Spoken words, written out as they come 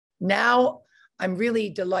Now, I'm really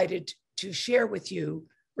delighted to share with you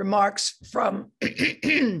remarks from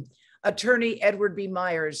Attorney Edward B.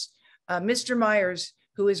 Myers. Mr. Myers,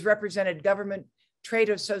 who has represented government, trade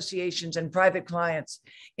associations, and private clients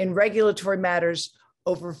in regulatory matters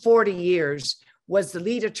over 40 years, was the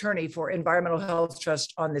lead attorney for Environmental Health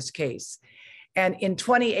Trust on this case. And in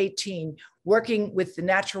 2018, working with the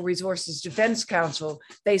Natural Resources Defense Council,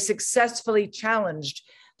 they successfully challenged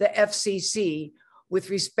the FCC with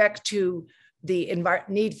respect to the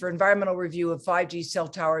need for environmental review of 5G cell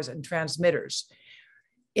towers and transmitters.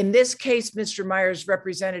 In this case, Mr. Myers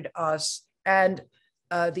represented us and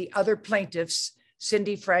the other plaintiffs,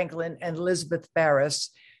 Cindy Franklin and Elizabeth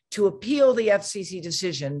Barris, to appeal the FCC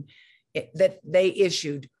decision that they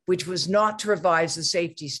issued, which was not to revise the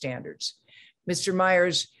safety standards. Mr.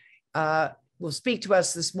 Myers will speak to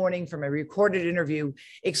us this morning from a recorded interview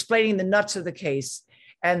explaining the nuts of the case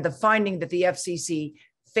and the finding that the FCC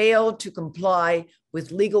failed to comply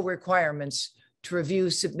with legal requirements to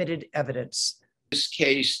review submitted evidence. This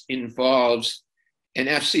case involves an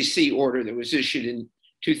FCC order that was issued in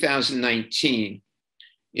 2019,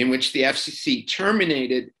 in which the FCC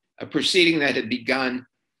terminated a proceeding that had begun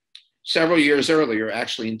several years earlier,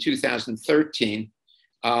 actually in 2013,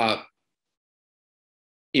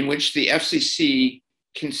 in which the FCC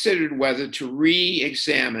considered whether to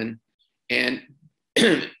re-examine and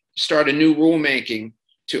start a new rulemaking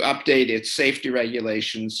to update its safety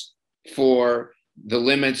regulations for the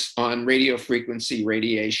limits on radio frequency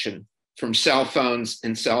radiation from cell phones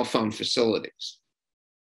and cell phone facilities.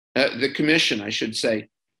 The commission, I should say,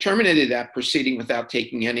 terminated that proceeding without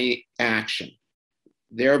taking any action,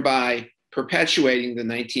 thereby perpetuating the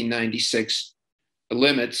 1996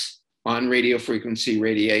 limits on radio frequency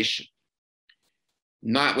radiation,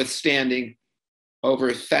 notwithstanding over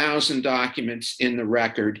 1,000 documents in the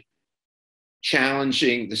record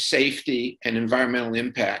challenging the safety and environmental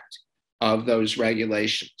impact of those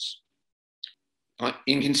regulations.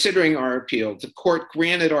 In considering our appeal, the court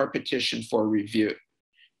granted our petition for review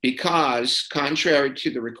because, contrary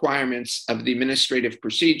to the requirements of the Administrative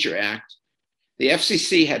Procedure Act, the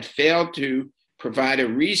FCC had failed to provide a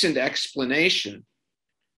reasoned explanation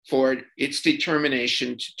for its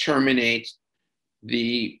determination to terminate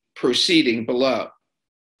the proceeding below.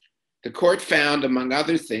 The court found, among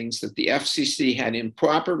other things, that the FCC had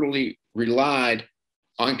improperly relied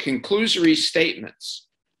on conclusory statements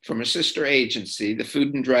from a sister agency, the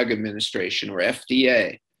Food and Drug Administration, or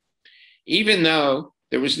FDA, even though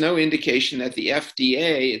there was no indication that the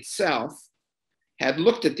FDA itself had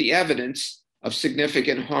looked at the evidence of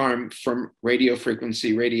significant harm from radio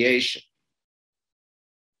frequency radiation.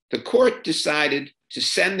 The court decided to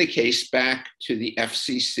send the case back to the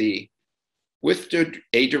FCC with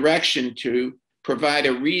a direction to provide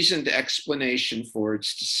a reasoned explanation for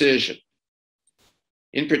its decision.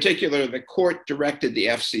 In particular, the court directed the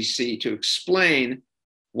FCC to explain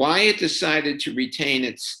why it decided to retain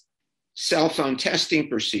its cell phone testing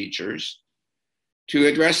procedures to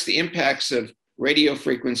address the impacts of radio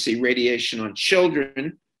frequency radiation on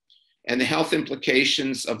children and the health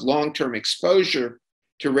implications of long-term exposure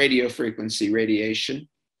to radio frequency radiation,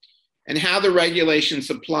 and how the regulations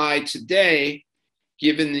apply today,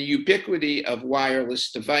 given the ubiquity of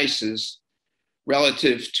wireless devices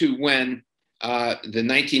relative to when the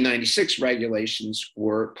 1996 regulations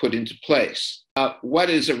were put into place.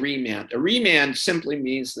 What is a remand? A remand simply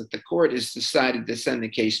means that the court has decided to send the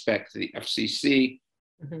case back to the FCC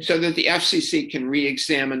so that the FCC can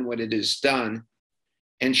re-examine what it has done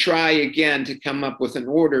and try again to come up with an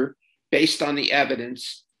order based on the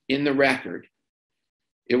evidence in the record.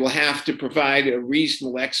 It will have to provide a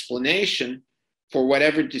reasonable explanation for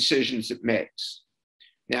whatever decisions it makes.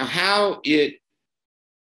 Now, how it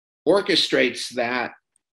orchestrates that,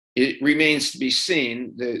 it remains to be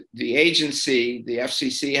seen. The agency, the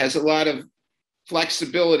FCC, has a lot of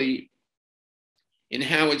flexibility in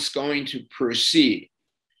how it's going to proceed.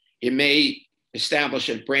 It may establish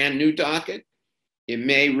a brand new docket. It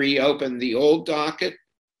may reopen the old docket.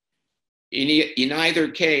 In either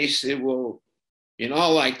case, it will, in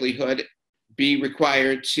all likelihood, be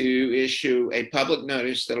required to issue a public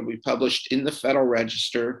notice that will be published in the Federal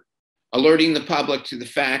Register, alerting the public to the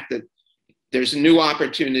fact that there's a new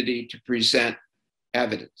opportunity to present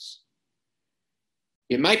evidence.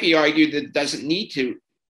 It might be argued that it doesn't need to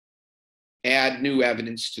add new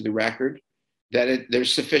evidence to the record, that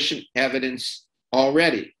there's sufficient evidence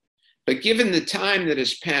already. But given the time that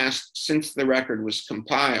has passed since the record was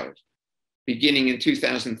compiled, beginning in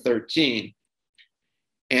 2013,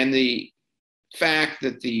 and the fact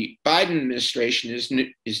that the Biden administration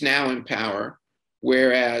is now in power,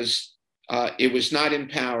 whereas it was not in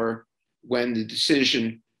power when the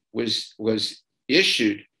decision was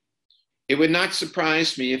issued, it would not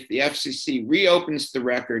surprise me if the FCC reopens the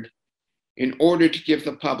record in order to give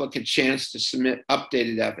the public a chance to submit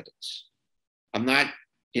updated evidence. I'm not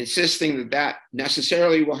insisting that that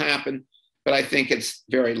necessarily will happen, but I think it's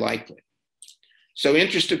very likely. So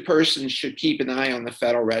interested persons should keep an eye on the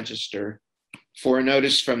Federal Register for a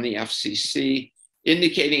notice from the FCC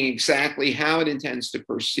indicating exactly how it intends to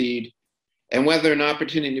proceed and whether an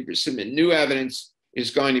opportunity to submit new evidence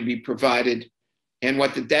is going to be provided and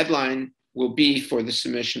what the deadline will be for the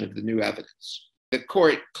submission of the new evidence. The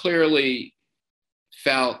court clearly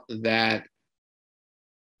felt that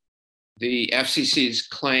the FCC's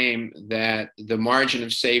claim that the margin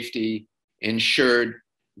of safety ensured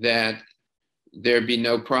that there'd be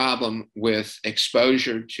no problem with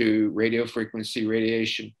exposure to radio frequency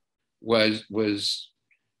radiation was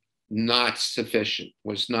not sufficient,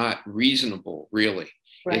 was not reasonable, really.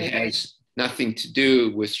 Right. It has nothing to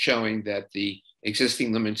do with showing that the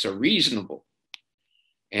existing limits are reasonable.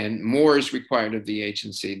 And more is required of the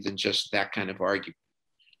agency than just that kind of argument.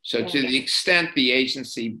 So to the extent the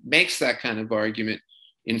agency makes that kind of argument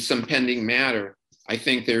in some pending matter, I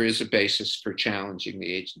think there is a basis for challenging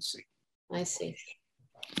the agency. I see.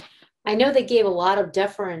 I know they gave a lot of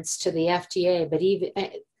deference to the FDA,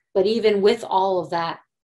 but even with all of that,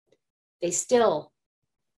 they still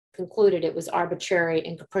concluded it was arbitrary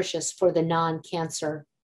and capricious for the non-cancer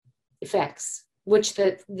effects, which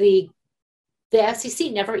the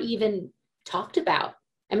FCC never even talked about.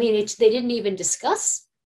 I mean, they didn't even discuss,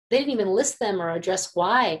 they didn't even list them or address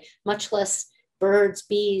why, much less birds,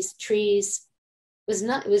 bees, trees.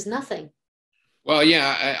 It was nothing. Well,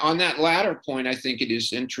 yeah, on that latter point, I think it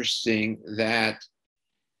is interesting that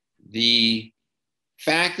the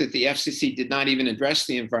fact that the FCC did not even address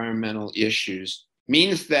the environmental issues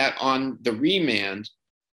means that on the remand,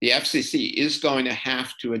 the FCC is going to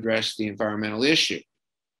have to address the environmental issue.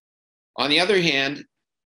 On the other hand,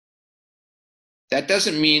 that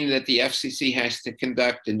doesn't mean that the FCC has to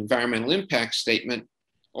conduct an environmental impact statement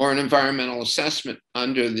or an environmental assessment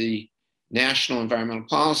under the National Environmental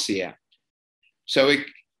Policy Act. So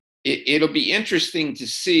it'll be interesting to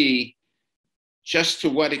see just to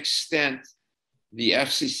what extent the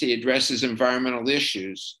FCC addresses environmental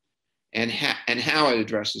issues and how it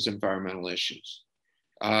addresses environmental issues.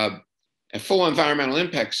 A full environmental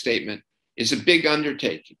impact statement is a big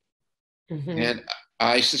undertaking. Mm-hmm. And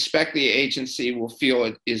I suspect the agency will feel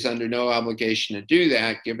it is under no obligation to do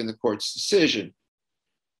that given the court's decision.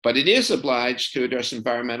 But it is obliged to address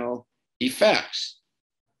environmental effects.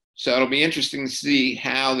 So it'll be interesting to see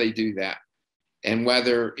how they do that and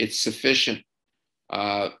whether it's sufficient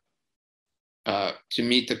to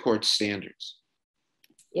meet the court's standards.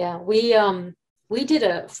 Yeah, we did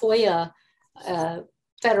a FOIA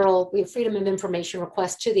federal Freedom of Information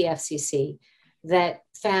request to the FCC that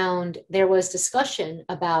found there was discussion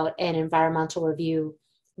about an environmental review,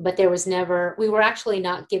 but there was never, we were actually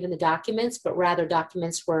not given the documents, but rather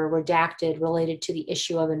documents were redacted related to the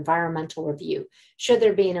issue of environmental review. Should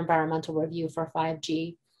there be an environmental review for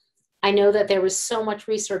 5G? I know that there was so much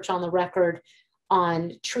research on the record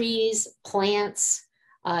on trees, plants,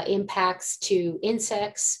 impacts to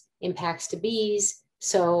insects, impacts to bees.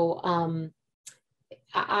 So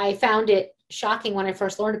I found it shocking when I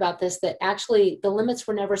first learned about this, that actually the limits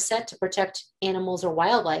were never set to protect animals or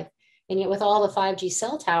wildlife. And yet with all the 5G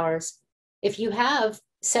cell towers, if you have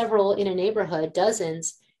several in a neighborhood,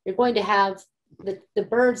 dozens, you're going to have the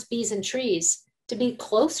birds, bees, and trees to be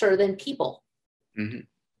closer than people. Mm-hmm.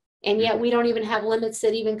 And yet we don't even have limits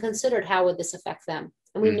that even considered how would this affect them.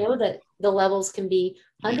 And we know that the levels can be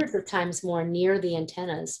hundreds of times more near the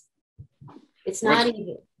antennas. It's not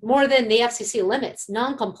even more than the FCC limits,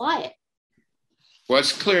 non-compliant. Well,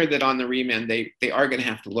 it's clear that on the remand, they are going to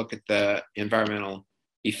have to look at the environmental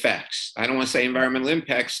effects. I don't want to say environmental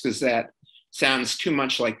impacts because that sounds too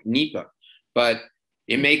much like NEPA, but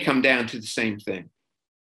it may come down to the same thing.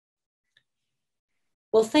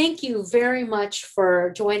 Well, thank you very much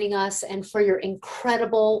for joining us and for your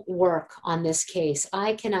incredible work on this case.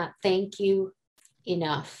 I cannot thank you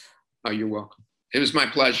enough. Oh, you're welcome. It was my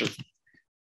pleasure.